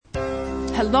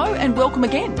Hello and welcome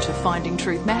again to Finding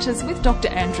Truth Matters with Dr.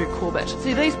 Andrew Corbett.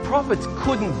 See, these prophets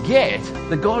couldn't get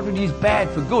that God would use bad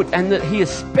for good, and that he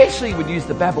especially would use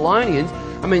the Babylonians.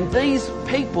 I mean, these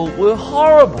people were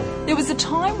horrible. There was a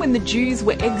time when the Jews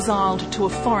were exiled to a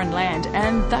foreign land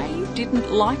and they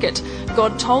didn't like it.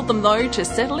 God told them, though, to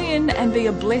settle in and be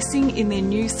a blessing in their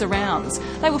new surrounds.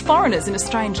 They were foreigners in a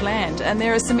strange land, and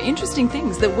there are some interesting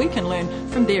things that we can learn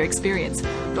from their experience.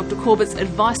 Dr. Corbett's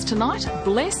advice tonight: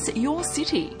 bless your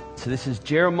city. So this is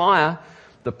Jeremiah,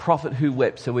 the prophet who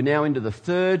wept. So we're now into the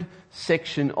third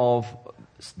section of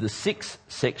the 6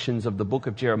 sections of the book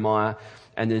of Jeremiah,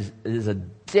 and there's a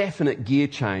definite gear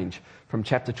change from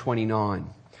chapter 29.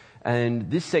 And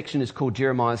this section is called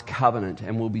Jeremiah's Covenant,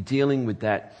 and we'll be dealing with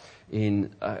that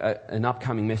in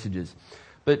upcoming messages.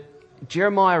 But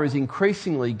Jeremiah is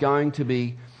increasingly going to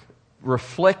be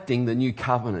reflecting the new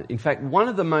covenant. In fact, one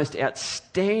of the most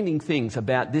outstanding things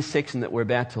about this section that we're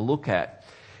about to look at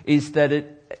is that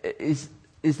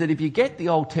if you get the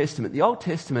Old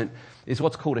Testament is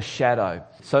what's called a shadow.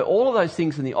 So all of those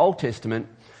things in the Old Testament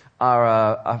are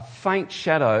a faint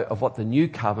shadow of what the new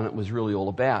covenant was really all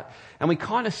about. And we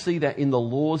kind of see that in the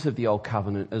laws of the Old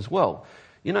Covenant as well.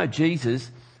 You know, Jesus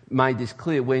made this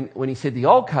clear when he said the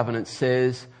Old Covenant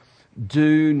says,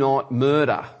 do not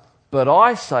murder. But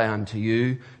I say unto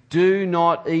you, do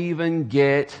not even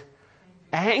get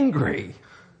angry.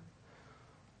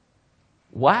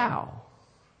 Wow.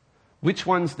 Which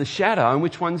one's the shadow and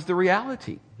which one's the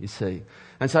reality, you see?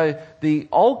 And so the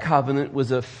Old Covenant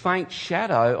was a faint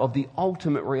shadow of the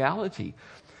ultimate reality.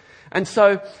 And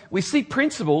so we see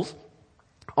principles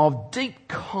of deep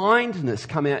kindness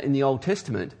come out in the Old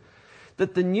Testament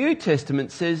that the New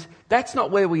Testament says that's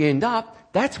not where we end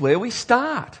up, that's where we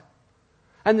start.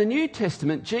 And the New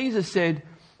Testament, Jesus said,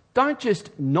 don't just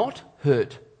not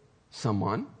hurt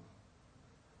someone,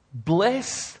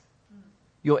 bless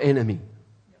your enemy.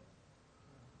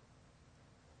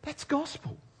 That's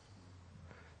gospel.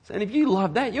 And if you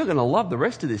love that, you're going to love the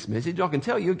rest of this message. I can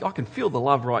tell you, I can feel the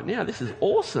love right now. This is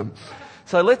awesome.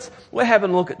 So we're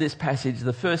having a look at this passage,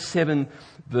 the first 7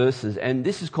 verses, and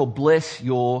this is called Bless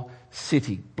Your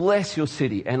City. Bless your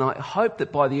city. And I hope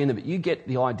that by the end of it, you get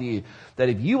the idea that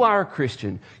if you are a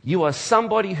Christian, you are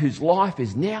somebody whose life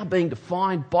is now being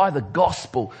defined by the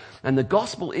gospel. And the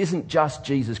gospel isn't just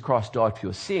Jesus Christ died for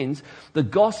your sins. The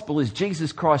gospel is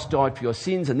Jesus Christ died for your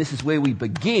sins, and this is where we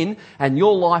begin, and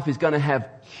your life is going to have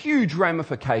huge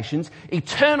ramifications,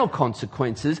 eternal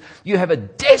consequences. You have a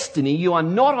destiny. You are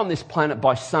not on this planet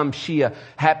by some sheer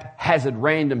haphazard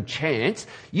random chance.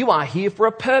 You are here for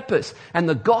a purpose, and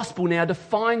the gospel now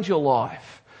defines your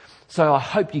life. So I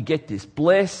hope you get this.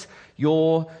 Bless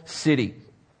your city.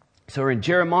 So we're in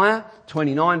Jeremiah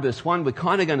 29 verse 1. We're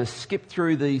kind of going to skip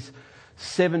through these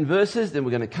 7 verses, then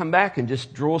we're going to come back and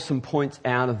just draw some points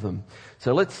out of them.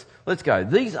 So let's go.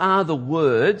 These are the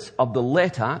words of the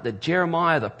letter that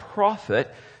Jeremiah the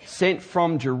prophet sent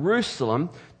from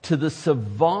Jerusalem to the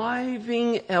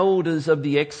surviving elders of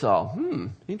the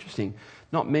exile. Interesting.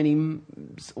 Not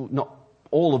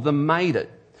all of them made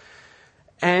it.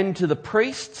 And to the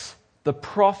priests, the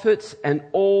prophets, and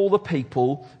all the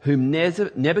people whom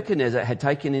Nebuchadnezzar had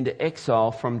taken into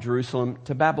exile from Jerusalem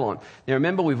to Babylon. Now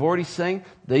remember, we've already seen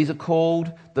these are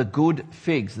called the good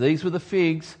figs. These were the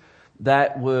figs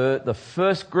that were the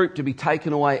first group to be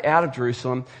taken away out of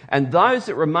Jerusalem. And those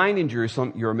that remained in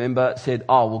Jerusalem, you remember, said,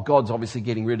 oh, well, God's obviously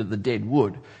getting rid of the dead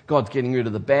wood. God's getting rid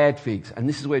of the bad figs. And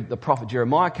this is where the prophet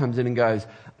Jeremiah comes in and goes,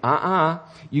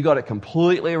 you got it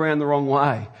completely around the wrong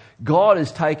way. God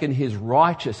has taken his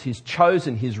righteous, his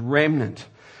chosen, his remnant.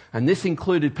 And this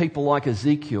included people like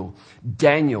Ezekiel,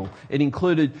 Daniel. It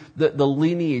included the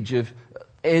lineage of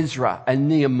Ezra and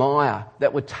Nehemiah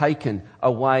that were taken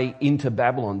away into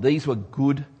Babylon. These were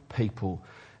good people,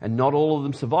 and not all of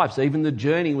them survived. So even the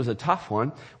journey was a tough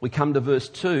one. We come to verse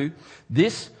 2.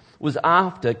 This was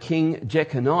after King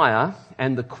Jeconiah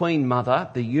and the queen mother,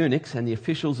 the eunuchs and the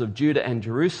officials of Judah and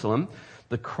Jerusalem,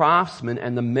 the craftsmen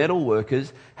and the metal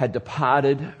workers had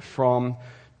departed from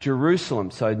Jerusalem.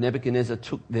 So Nebuchadnezzar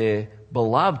took their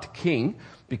beloved king,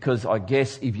 because I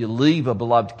guess if you leave a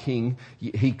beloved king,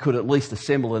 he could at least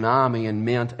assemble an army and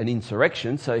mount an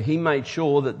insurrection. So he made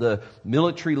sure that the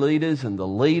military leaders and the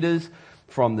leaders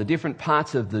from the different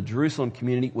parts of the Jerusalem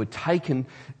community were taken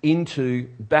into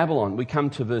Babylon. We come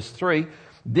to verse 3.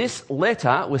 This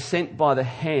letter was sent by the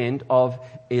hand of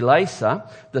Elasah,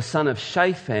 the son of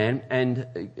Shaphan,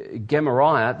 and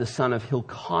Gemariah, the son of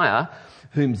Hilkiah,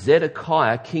 whom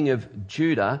Zedekiah, king of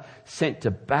Judah, sent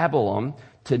to Babylon,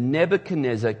 to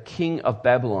Nebuchadnezzar, king of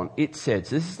Babylon. It said,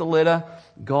 so this is the letter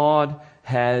God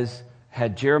has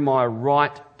had Jeremiah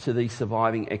write to these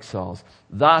surviving exiles.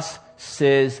 Thus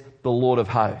says the Lord of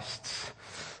hosts.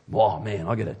 Oh man,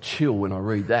 I get a chill when I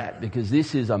read that, because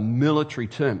this is a military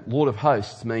term. Lord of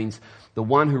hosts means the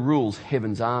one who rules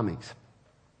heaven's armies.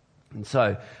 And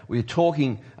so we're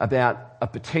talking about a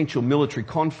potential military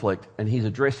conflict, and he's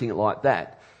addressing it like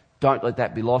that. Don't let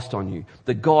that be lost on you.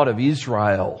 The God of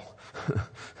Israel,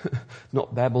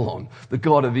 not Babylon, the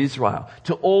God of Israel,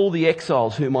 to all the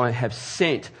exiles whom I have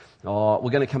sent. Oh,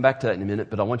 we're going to come back to that in a minute,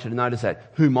 but I want you to notice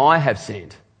that. Whom I have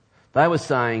sent. They were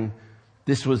saying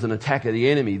this was an attack of the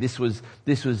enemy. This was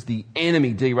the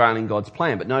enemy derailing God's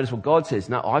plan. But notice what God says.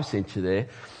 No, I've sent you there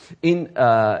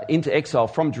into exile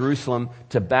from Jerusalem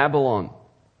to Babylon.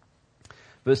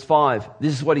 Verse 5,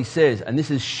 this is what he says, and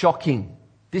this is shocking.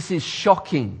 This is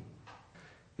shocking.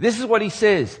 This is what he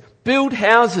says. Build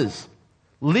houses,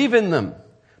 live in them,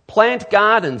 plant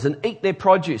gardens and eat their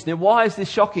produce. Now, why is this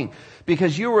shocking?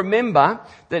 Because you remember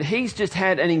that he's just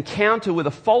had an encounter with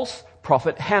a false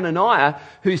prophet, Hananiah,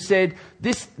 who said,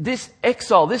 this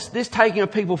exile, this taking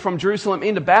of people from Jerusalem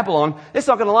into Babylon, it's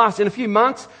not going to last. In a few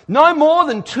months, no more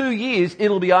than 2 years,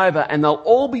 it'll be over and they'll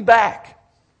all be back.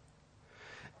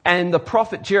 And the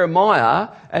prophet Jeremiah,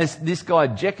 as this guy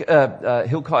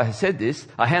Hilkiah has said this,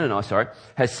 Hananiah,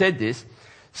 has said this,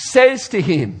 says to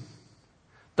him,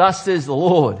 thus says the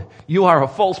Lord, you are a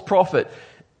false prophet,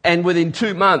 and within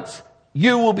 2 months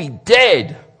you will be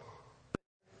dead.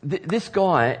 This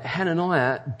guy,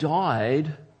 Hananiah,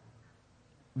 died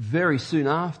very soon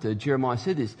after Jeremiah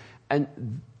said this.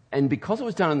 And because it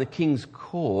was done in the king's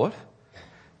court,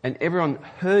 and everyone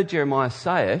heard Jeremiah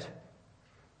say it,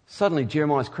 suddenly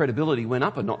Jeremiah's credibility went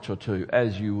up a notch or two,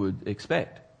 as you would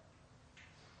expect.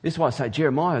 This is why I say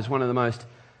Jeremiah is one of the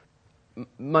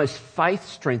most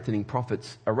faith-strengthening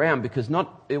prophets around, because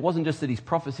it wasn't just that his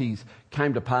prophecies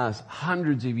came to pass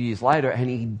hundreds of years later and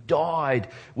he died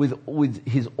with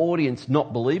his audience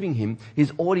not believing him.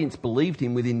 His audience believed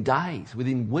him within days,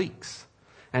 within weeks.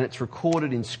 And it's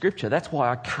recorded in Scripture. That's why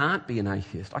I can't be an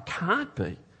atheist. I can't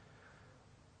be.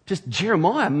 Just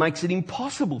Jeremiah makes it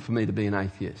impossible for me to be an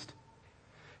atheist.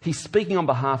 He's speaking on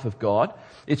behalf of God.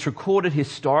 It's recorded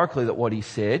historically that what he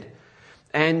said.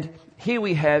 And here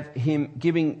we have him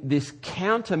giving this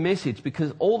counter message,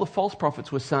 because all the false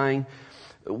prophets were saying,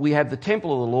 we have the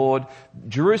temple of the Lord,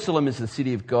 Jerusalem is the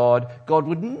city of God, God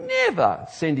would never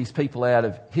send his people out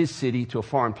of his city to a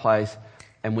foreign place.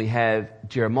 And we have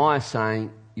Jeremiah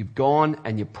saying, you've gone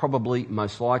and you probably,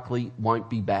 most likely, won't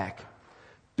be back.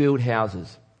 Build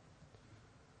houses,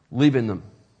 live in them,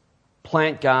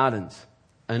 plant gardens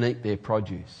and eat their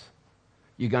produce.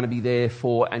 You're going to be there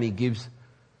and he gives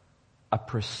a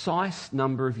precise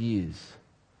number of years.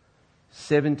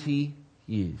 70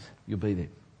 years. You'll be there.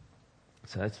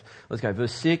 So let's go.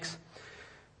 Verse 6.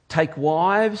 Take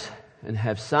wives and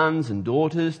have sons and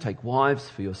daughters. Take wives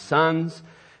for your sons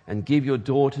and give your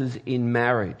daughters in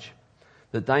marriage,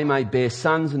 that they may bear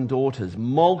sons and daughters.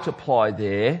 Multiply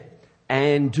there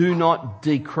and do not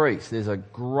decrease. There's a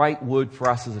great word for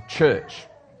us as a church.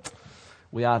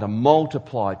 We are to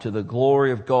multiply to the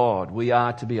glory of God. We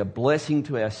are to be a blessing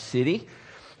to our city,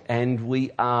 and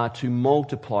we are to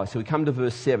multiply. So we come to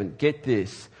verse 7. Get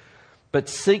this. But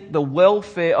seek the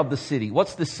welfare of the city.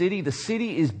 What's the city? The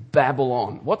city is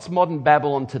Babylon. What's modern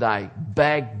Babylon today?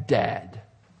 Baghdad.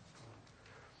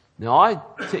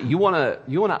 Now, you want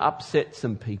to upset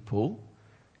some people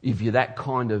if you're that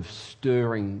kind of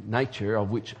stirring nature, of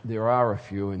which there are a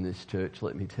few in this church,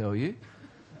 let me tell you.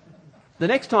 The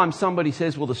next time somebody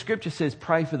says, well, the Scripture says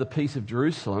pray for the peace of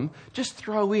Jerusalem, just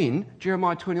throw in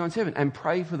Jeremiah 29:7 and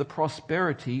pray for the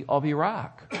prosperity of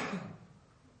Iraq.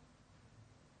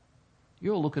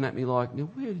 You're looking at me like, now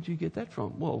where did you get that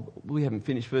from? Well, we haven't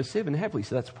finished verse 7, have we?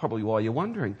 So that's probably why you're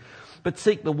wondering. But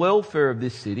seek the welfare of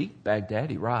this city,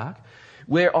 Baghdad, Iraq,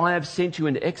 where I have sent you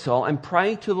into exile, and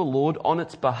pray to the Lord on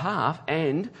its behalf,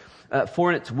 and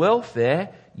for in its welfare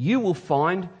you will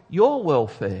find your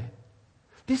welfare.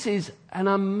 This is an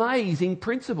amazing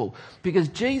principle, because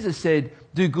Jesus said,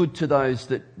 do good to those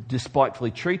that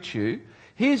despitefully treat you.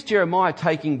 Here's Jeremiah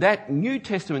taking that New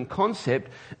Testament concept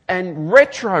and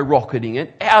retro-rocketing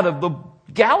it out of the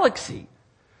galaxy.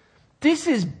 This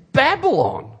is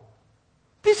Babylon.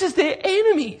 This is their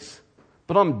enemies.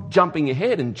 But I'm jumping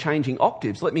ahead and changing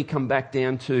octaves. Let me come back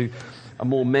down to a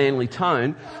more manly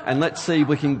tone, and let's see if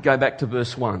we can go back to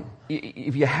verse 1.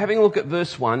 If you're having a look at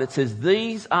verse 1, it says,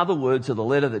 these are the words of the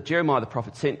letter that Jeremiah the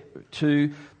prophet sent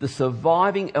to the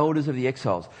surviving elders of the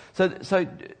exiles. So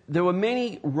there were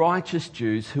many righteous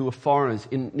Jews who were foreigners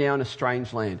now in a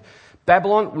strange land.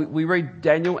 Babylon, we read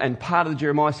Daniel, and part of the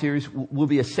Jeremiah series will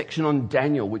be a section on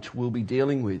Daniel, which we'll be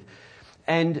dealing with.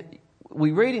 And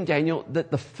we read in Daniel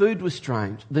that the food was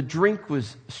strange, the drink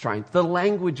was strange, the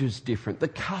language was different, the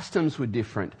customs were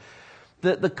different,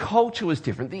 the culture was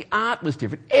different, the art was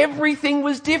different, everything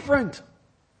was different.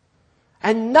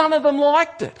 And none of them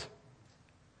liked it.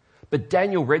 But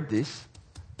Daniel read this.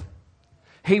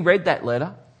 He read that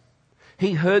letter.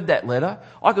 He heard that letter.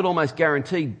 I could almost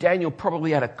guarantee Daniel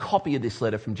probably had a copy of this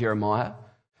letter from Jeremiah.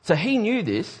 So he knew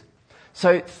this.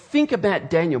 So think about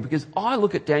Daniel, because I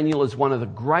look at Daniel as one of the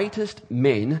greatest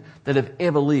men that have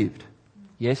ever lived.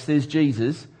 Yes, there's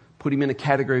Jesus. Put him in a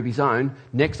category of his own.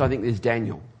 Next, I think there's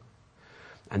Daniel.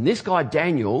 And this guy,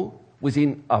 Daniel, was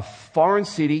in a foreign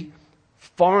city,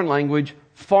 foreign language,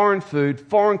 foreign food,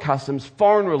 foreign customs,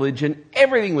 foreign religion.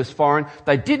 Everything was foreign.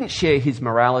 They didn't share his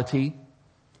morality.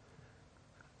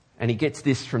 And he gets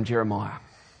this from Jeremiah.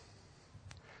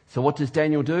 So what does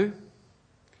Daniel do?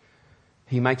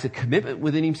 He makes a commitment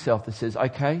within himself that says,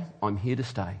 okay, I'm here to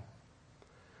stay.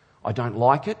 I don't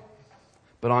like it,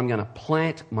 but I'm going to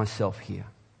plant myself here.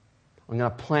 I'm going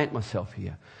to plant myself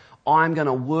here. I'm going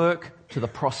to work to the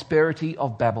prosperity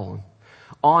of Babylon.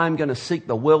 I'm going to seek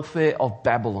the welfare of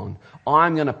Babylon.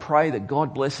 I'm going to pray that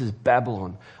God blesses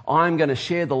Babylon. I'm going to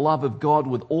share the love of God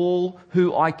with all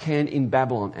who I can in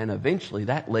Babylon. And eventually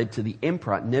that led to the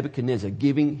emperor Nebuchadnezzar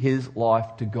giving his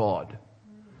life to God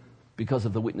because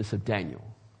of the witness of Daniel.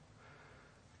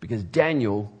 Because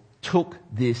Daniel took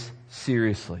this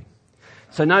seriously.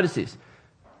 So notice this.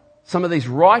 Some of these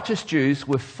righteous Jews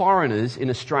were foreigners in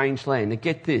a strange land. Now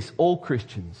get this, all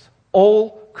Christians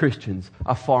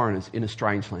are foreigners in a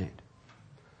strange land.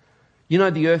 You know,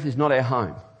 the earth is not our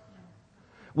home.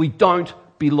 We don't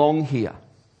belong here.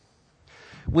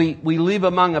 We live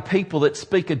among a people that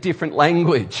speak a different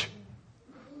language.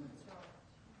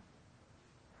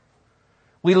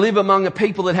 We live among a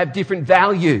people that have different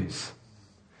values.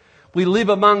 We live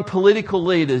among political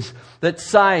leaders that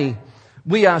say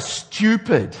we are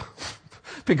stupid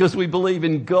because we believe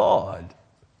in God,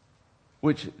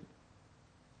 which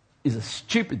is a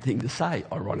stupid thing to say,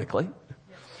 ironically.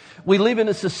 We live in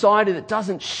a society that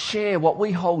doesn't share what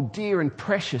we hold dear and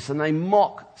precious, and they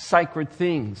mock sacred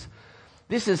things.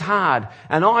 This is hard.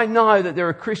 And I know that there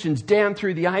are Christians down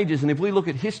through the ages, and if we look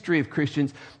at history of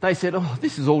Christians, they said, oh,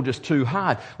 this is all just too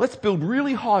hard. Let's build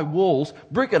really high walls,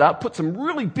 brick it up, put some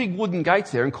really big wooden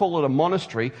gates there and call it a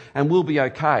monastery, and we'll be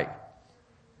okay.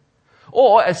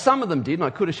 Or, as some of them did, and I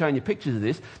could have shown you pictures of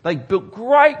this, they built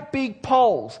great big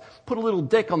poles, put a little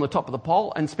deck on the top of the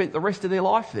pole, and spent the rest of their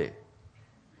life there.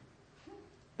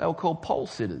 They were called pole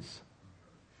sitters.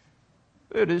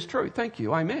 It is true. Thank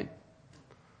you. Amen.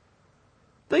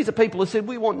 These are people who said,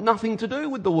 we want nothing to do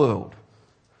with the world.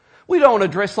 We don't want to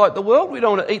dress like the world. We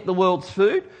don't want to eat the world's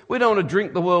food. We don't want to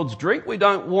drink the world's drink. We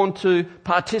don't want to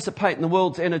participate in the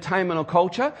world's entertainment or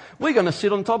culture. We're going to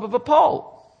sit on top of a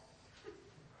pole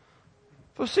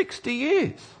for 60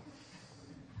 years.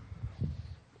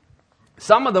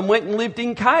 Some of them went and lived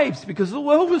in caves because the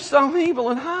world was so evil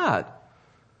and hard.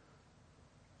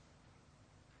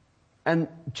 And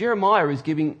Jeremiah is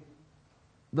giving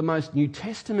the most New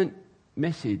Testament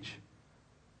message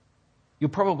you'll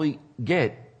probably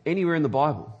get anywhere in the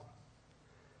Bible.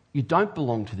 You don't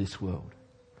belong to this world,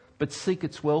 but seek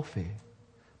its welfare.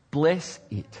 Bless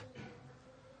it.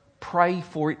 Pray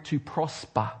for it to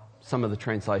prosper, some of the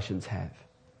translations have.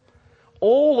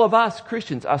 All of us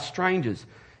Christians are strangers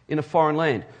in a foreign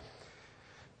land.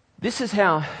 This is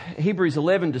how Hebrews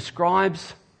 11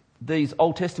 describes these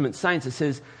Old Testament saints. It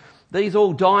says, these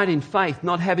all died in faith,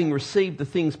 not having received the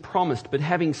things promised, but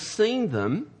having seen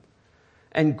them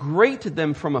and greeted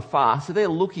them from afar. So they're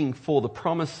looking for the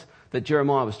promise that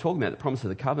Jeremiah was talking about, the promise of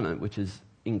the covenant, which is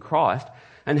in Christ,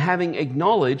 and having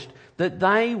acknowledged that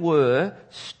they were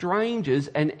strangers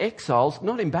and exiles,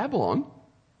 not in Babylon,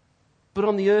 but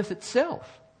on the earth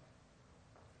itself.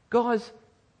 Guys,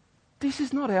 this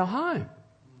is not our home.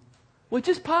 We're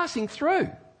just passing through.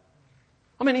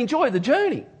 I mean, enjoy the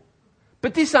journey.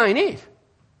 But this ain't it.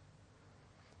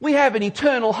 We have an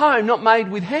eternal home not made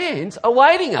with hands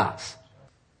awaiting us.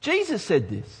 Jesus said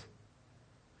this.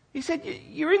 He said,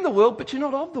 you're in the world, but you're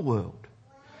not of the world.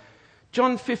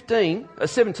 John 17,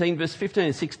 verse 15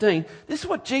 and 16, this is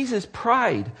what Jesus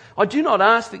prayed. I do not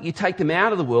ask that you take them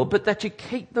out of the world, but that you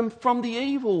keep them from the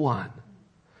evil one.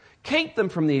 Keep them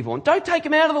from the evil one. Don't take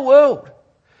them out of the world.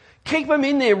 Keep them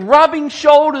in there, rubbing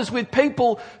shoulders with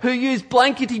people who use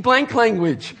blankety-blank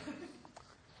language.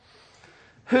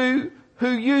 Who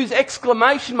use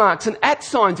exclamation marks and @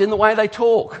 signs in the way they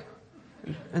talk.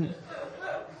 And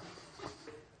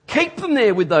keep them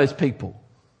there with those people.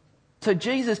 So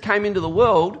Jesus came into the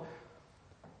world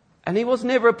and he was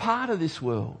never a part of this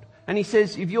world. And he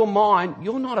says, if you're mine,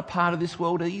 you're not a part of this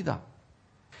world either.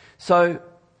 So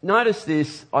notice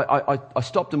this. I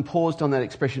stopped and paused on that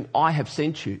expression, I have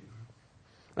sent you.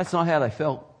 That's not how they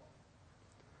felt.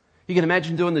 You can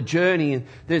imagine doing the journey and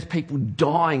there's people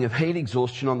dying of heat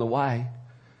exhaustion on the way.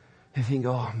 They think,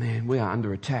 oh man, we are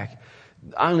under attack.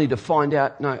 Only to find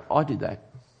out, no, I did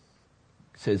that,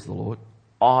 says the Lord.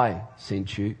 I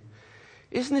sent you.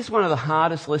 Isn't this one of the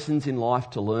hardest lessons in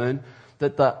life to learn?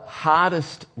 That the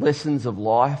hardest lessons of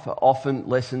life are often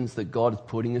lessons that God is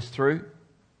putting us through?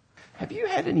 Have you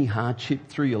had any hardship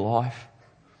through your life?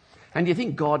 And do you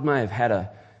think God may have had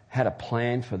a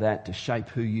plan for that to shape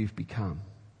who you've become?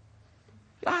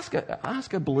 Ask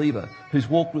a believer who's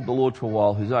walked with the Lord for a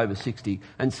while, who's over 60,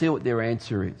 and see what their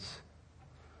answer is.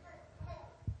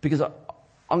 Because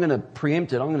I'm going to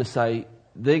preempt it. I'm going to say,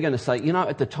 they're going to say,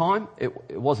 at the time,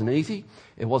 it wasn't easy,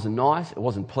 it wasn't nice, it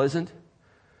wasn't pleasant,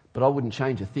 but I wouldn't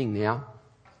change a thing now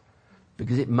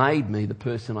because it made me the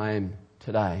person I am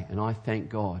today, and I thank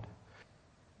God.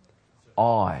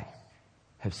 I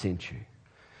have sent you.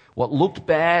 What looked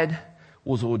bad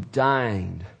was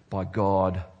ordained by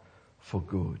God for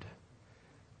good.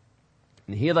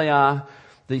 And here they are,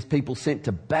 these people sent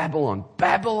to Babylon.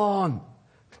 Babylon!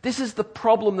 This is the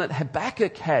problem that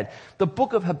Habakkuk had. The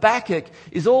book of Habakkuk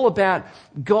is all about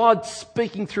God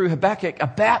speaking through Habakkuk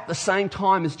about the same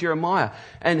time as Jeremiah.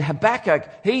 And Habakkuk,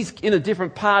 he's in a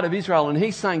different part of Israel and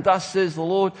he's saying, thus says the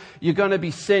Lord, you're going to be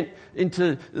sent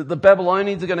into, the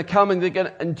Babylonians are going to come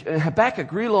and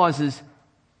Habakkuk realizes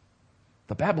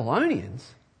the Babylonians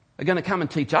are going to come and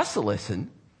teach us a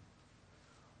lesson.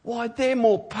 Why, they're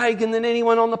more pagan than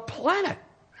anyone on the planet.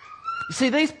 You see,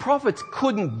 these prophets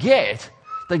couldn't get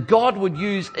that God would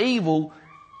use evil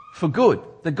for good,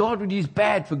 that God would use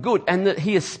bad for good, and that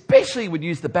he especially would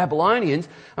use the Babylonians.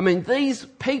 I mean, these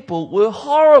people were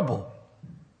horrible.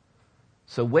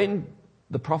 So when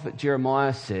the prophet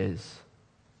Jeremiah says,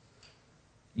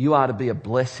 you are to be a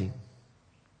blessing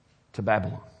to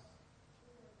Babylon,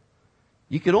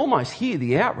 you can almost hear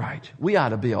the outrage. We are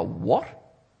to be a what?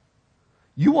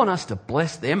 You want us to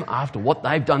bless them after what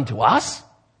they've done to us?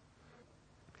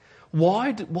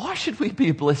 Why should we be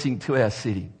a blessing to our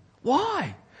city?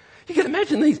 Why? You can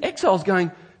imagine these exiles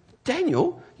going,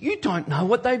 Daniel, you don't know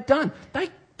what they've done. They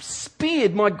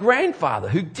speared my grandfather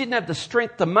who didn't have the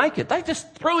strength to make it. They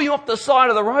just threw him off the side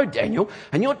of the road, Daniel,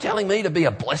 and you're telling me to be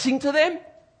a blessing to them?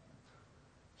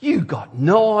 You got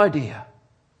no idea.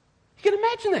 You can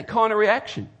imagine that kind of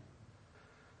reaction.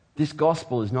 This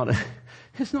gospel is not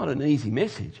an easy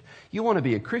message. You want to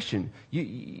be a Christian,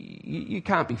 you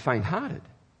can't be faint-hearted.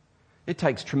 It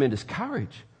takes tremendous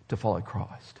courage to follow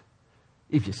Christ.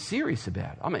 If you're serious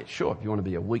about it. I mean, sure, if you want to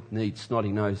be a weak-kneed,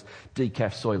 snotty-nosed,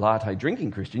 decaf soy latte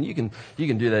drinking Christian, you can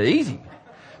do that easy.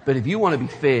 But if you want to be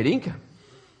fair income,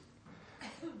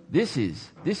 this is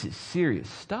serious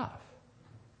stuff.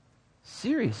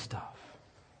 Serious stuff.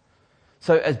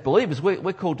 So as believers,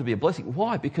 we're called to be a blessing.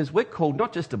 Why? Because we're called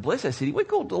not just to bless our city, we're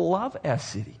called to love our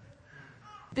city.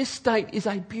 This state is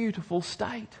a beautiful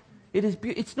state.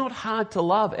 It's not hard to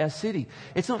love our city.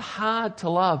 It's not hard to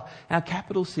love our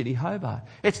capital city, Hobart.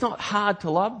 It's not hard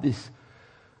to love this.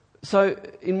 So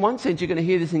in one sense, you're going to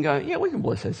hear this and go, yeah, we can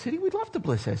bless our city. We'd love to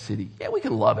bless our city. Yeah, we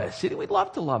can love our city. We'd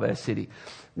love to love our city.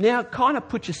 Now, kind of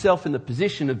put yourself in the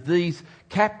position of these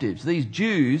captives, these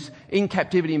Jews in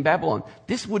captivity in Babylon.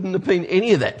 This wouldn't have been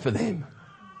any of that for them.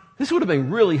 This would have been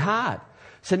really hard.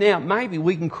 So now maybe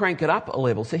we can crank it up a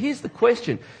level. So here's the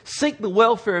question. Seek the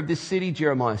welfare of this city,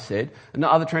 Jeremiah said. And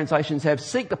the other translations have,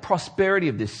 seek the prosperity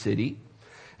of this city.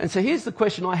 And so here's the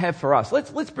question I have for us.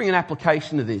 Let's bring an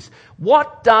application to this.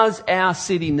 What does our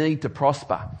city need to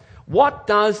prosper? What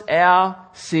does our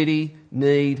city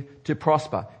need to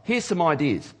prosper? Here's some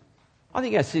ideas. I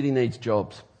think our city needs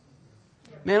jobs.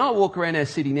 Man, I walk around our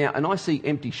city now and I see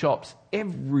empty shops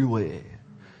everywhere.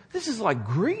 This is like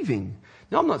grieving.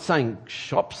 Now, I'm not saying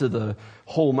shops are the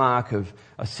hallmark of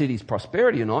a city's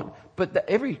prosperity or not, but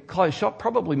every closed shop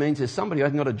probably means there's somebody who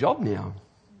hasn't got a job now.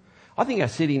 I think our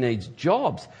city needs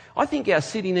jobs. I think our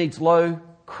city needs low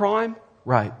crime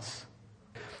rates.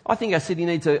 I think our city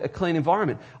needs a clean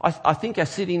environment. I think our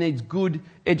city needs good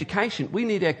education. We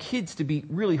need our kids to be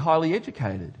really highly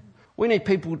educated. We need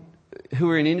people who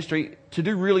are in industry to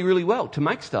do really, really well, to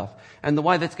make stuff. And the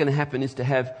way that's going to happen is to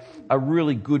have a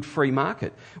really good free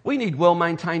market. We need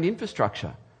well-maintained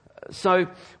infrastructure. So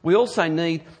we also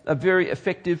need a very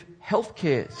effective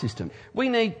healthcare system. We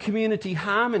need community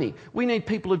harmony. We need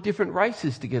people of different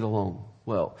races to get along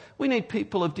well. We need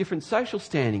people of different social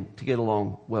standing to get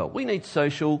along well. We need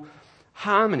social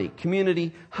harmony,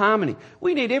 community harmony.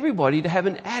 We need everybody to have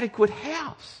an adequate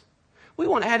house. We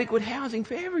want adequate housing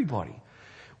for everybody.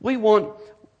 We want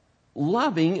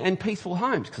loving and peaceful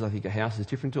homes, because I think a house is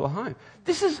different to a home.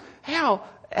 This is how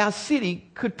our city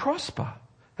could prosper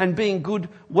and be in good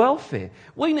welfare.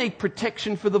 We need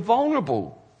protection for the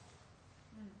vulnerable.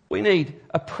 We need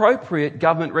appropriate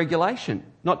government regulation,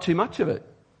 not too much of it.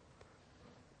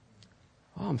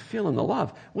 Oh, I'm feeling the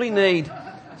love. We need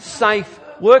safe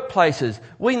workplaces.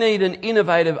 We need an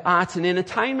innovative arts and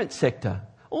entertainment sector.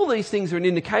 All these things are an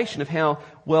indication of how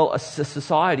well a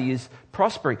society is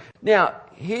prospering. Now,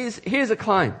 here's a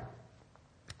claim.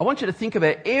 I want you to think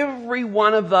about every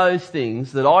one of those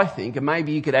things that I think, and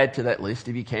maybe you could add to that list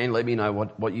if you can. Let me know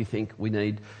what you think we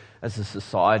need as a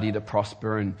society to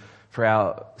prosper and for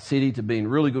our city to be in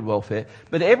really good welfare.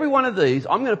 But every one of these,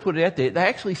 I'm going to put it out there, they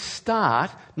actually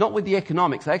start, not with the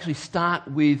economics, they actually start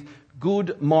with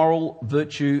good moral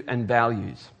virtue and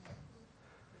values.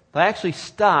 They actually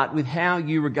start with how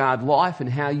you regard life and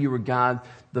how you regard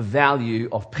the value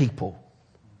of people.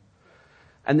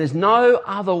 And there's no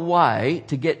other way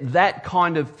to get that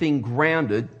kind of thing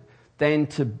grounded than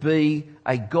to be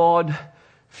a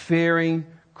God-fearing,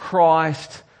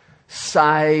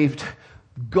 Christ-saved,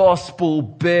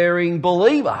 gospel-bearing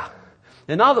believer.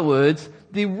 In other words,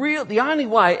 the only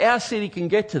way our city can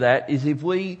get to that is if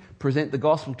we present the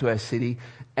gospel to our city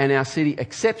and our city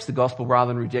accepts the gospel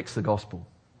rather than rejects the gospel.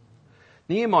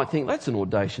 Now you might think, that's an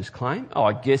audacious claim. Oh,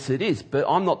 I guess it is, but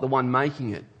I'm not the one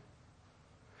making it.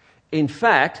 In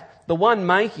fact, the one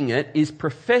making it is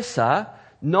Professor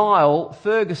Niall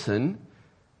Ferguson,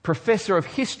 Professor of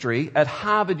History at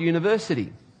Harvard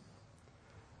University.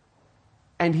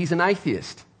 And he's an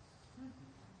atheist.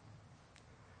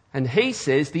 And he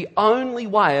says the only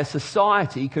way a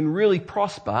society can really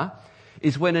prosper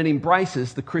is when it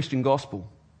embraces the Christian gospel.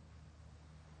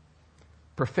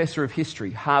 Professor of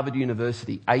History, Harvard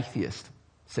University, atheist,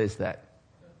 says that.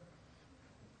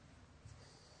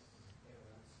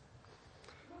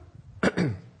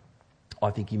 I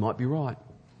think he might be right.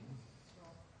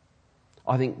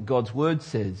 I think God's word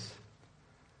says,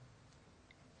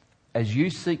 as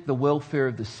you seek the welfare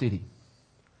of the city,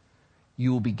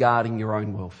 you will be guarding your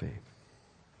own welfare.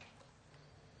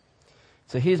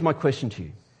 So here's my question to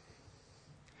you.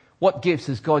 What gifts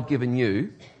has God given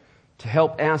you to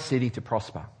help our city to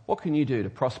prosper? What can you do to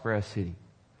prosper our city?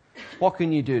 What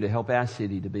can you do to help our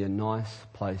city to be a nice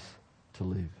place to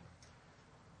live?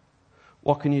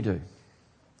 What can you do?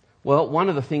 Well, one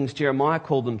of the things Jeremiah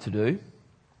called them to do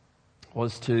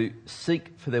was to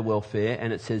seek for their welfare,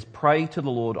 and it says, pray to the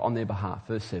Lord on their behalf,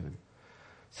 verse 7.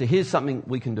 So here's something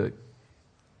we can do.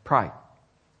 Pray.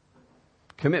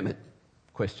 Commitment.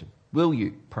 Question. Will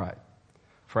you pray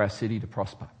for our city to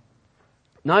prosper?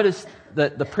 Notice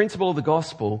that the principle of the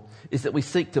gospel is that we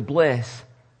seek to bless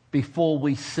before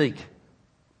we seek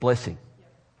blessing.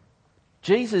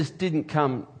 Jesus didn't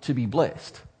come to be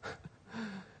blessed.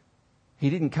 He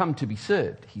didn't come to be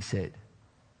served, he said.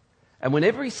 And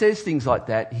whenever he says things like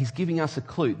that, he's giving us a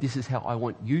clue. This is how I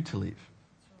want you to live.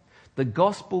 The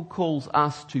gospel calls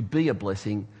us to be a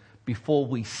blessing before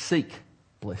we seek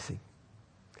blessing.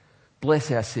 Bless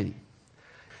our city.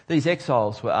 These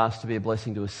exiles were asked to be a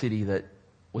blessing to a city that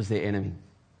was their enemy.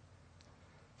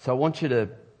 So I want you to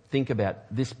think about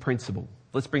this principle.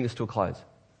 Let's bring this to a close.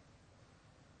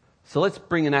 So let's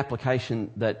bring an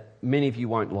application that many of you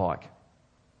won't like.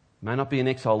 You may not be an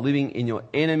exile living in your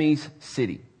enemy's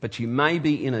city, but you may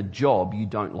be in a job you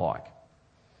don't like.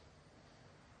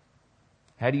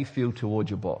 How do you feel towards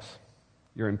your boss,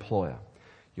 your employer,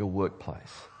 your workplace?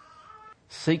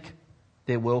 Seek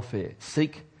their welfare.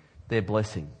 Seek their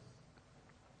blessing.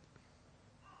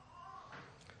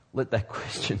 Let that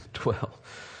question dwell.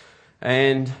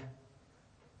 And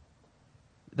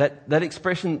that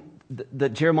expression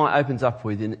that Jeremiah opens up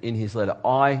with in his letter,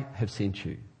 I have sent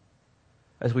you.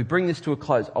 As we bring this to a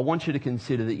close, I want you to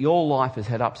consider that your life has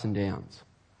had ups and downs.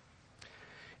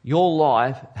 Your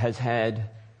life has had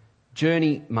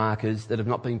journey markers that have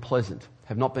not been pleasant,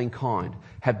 have not been kind,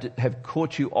 have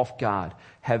caught you off guard,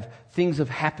 things have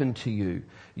happened to you.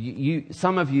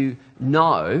 Some of you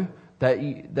know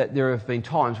that there have been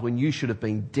times when you should have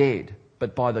been dead,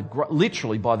 but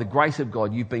literally by the grace of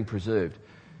God, you've been preserved,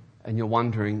 and you're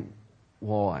wondering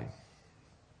why.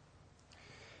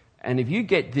 And if you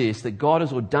get this, that God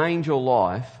has ordained your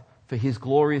life for his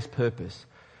glorious purpose,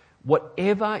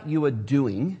 whatever you are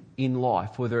doing in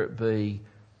life, whether it be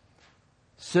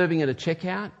serving at a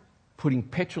checkout, putting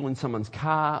petrol in someone's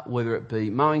car, whether it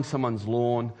be mowing someone's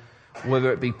lawn,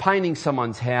 whether it be painting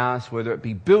someone's house, whether it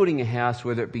be building a house,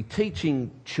 whether it be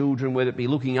teaching children, whether it be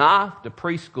looking after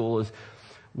preschoolers,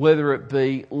 whether it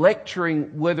be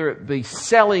lecturing, whether it be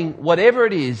selling, whatever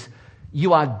it is,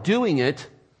 you are doing it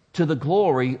to the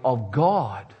glory of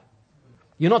God.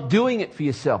 You're not doing it for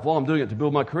yourself. Well, I'm doing it to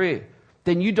build my career.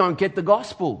 Then you don't get the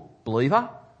gospel, believer.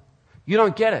 You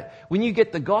don't get it. When you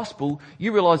get the gospel,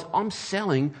 you realise I'm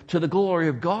selling to the glory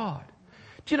of God.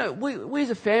 Do you know, we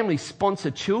as a family sponsor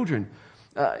children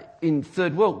in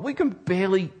third world. We can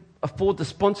barely afford to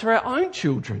sponsor our own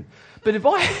children. But if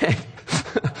I had...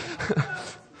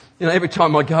 every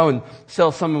time I go and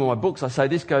sell some of my books, I say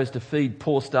this goes to feed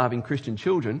poor, starving Christian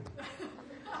children.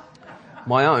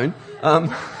 My own.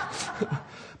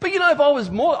 But if I was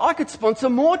more, I could sponsor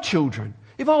more children.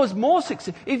 If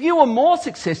you were more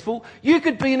successful, you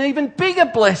could be an even bigger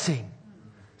blessing.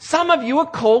 Some of you are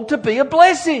called to be a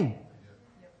blessing.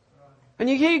 And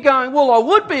you hear going, well, I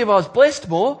would be if I was blessed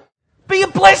more. Be a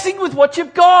blessing with what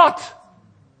you've got.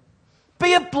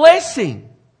 Be a blessing.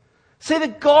 See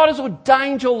that God has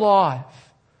ordained your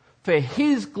life for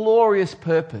His glorious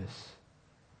purpose.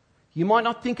 You might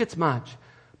not think it's much,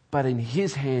 but in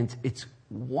His hands it's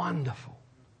wonderful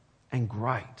and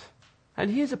great. And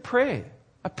here's a prayer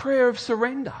of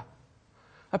surrender.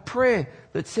 A prayer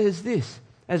that says this,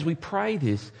 as we pray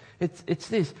this, it's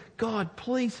this: God,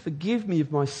 please forgive me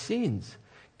of my sins.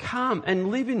 Come and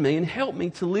live in me and help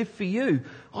me to live for you.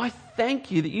 I thank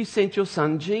you that you sent your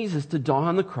Son Jesus to die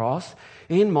on the cross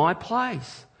in my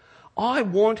place. I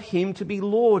want Him to be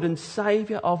Lord and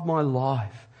Saviour of my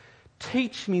life.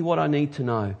 Teach me what I need to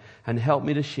know and help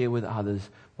me to share with others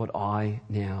what I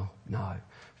now know.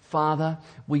 Father,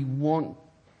 we want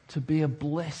to be a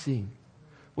blessing.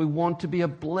 We want to be a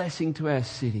blessing to our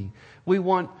city. We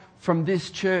want from this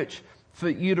church for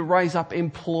you to raise up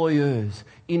employers,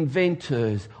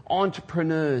 inventors,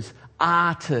 entrepreneurs,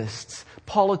 artists,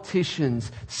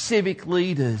 politicians, civic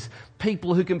leaders,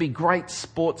 people who can be great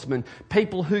sportsmen,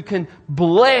 people who can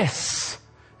bless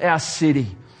our city,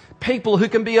 people who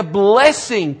can be a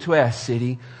blessing to our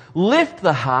city, lift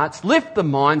the hearts, lift the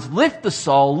minds, lift the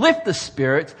soul, lift the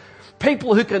spirit,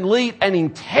 people who can lead an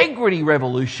integrity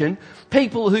revolution,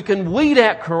 people who can weed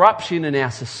out corruption in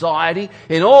our society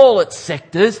in all its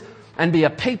sectors, and be a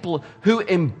people who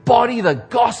embody the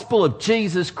gospel of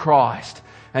Jesus Christ.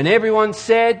 And everyone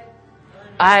said,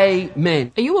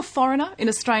 Amen. Are you a foreigner in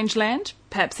a strange land?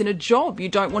 Perhaps in a job you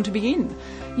don't want to be in?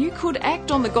 You could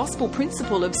act on the gospel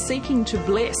principle of seeking to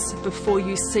bless before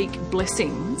you seek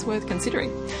blessing. It's worth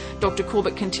considering. Dr.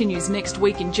 Corbett continues next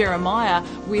week in Jeremiah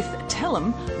with Tell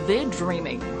 'em They're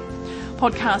Dreaming.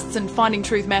 Podcasts and Finding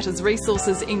Truth Matters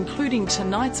resources, including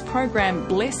tonight's program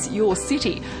Bless Your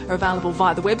City, are available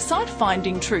via the website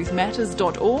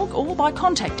findingtruthmatters.org or by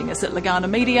contacting us at Legana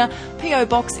Media, PO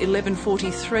Box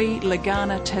 1143,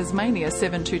 Legana, Tasmania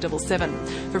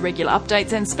 7277. For regular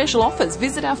updates and special offers,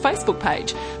 visit our Facebook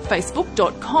page,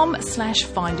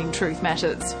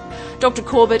 facebook.com/findingtruthmatters. Dr.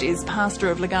 Corbett is pastor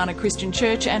of Legana Christian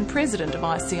Church and president of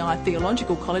ICI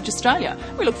Theological College Australia.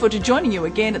 We look forward to joining you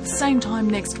again at the same time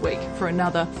next week for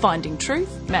another Finding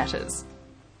Truth Matters.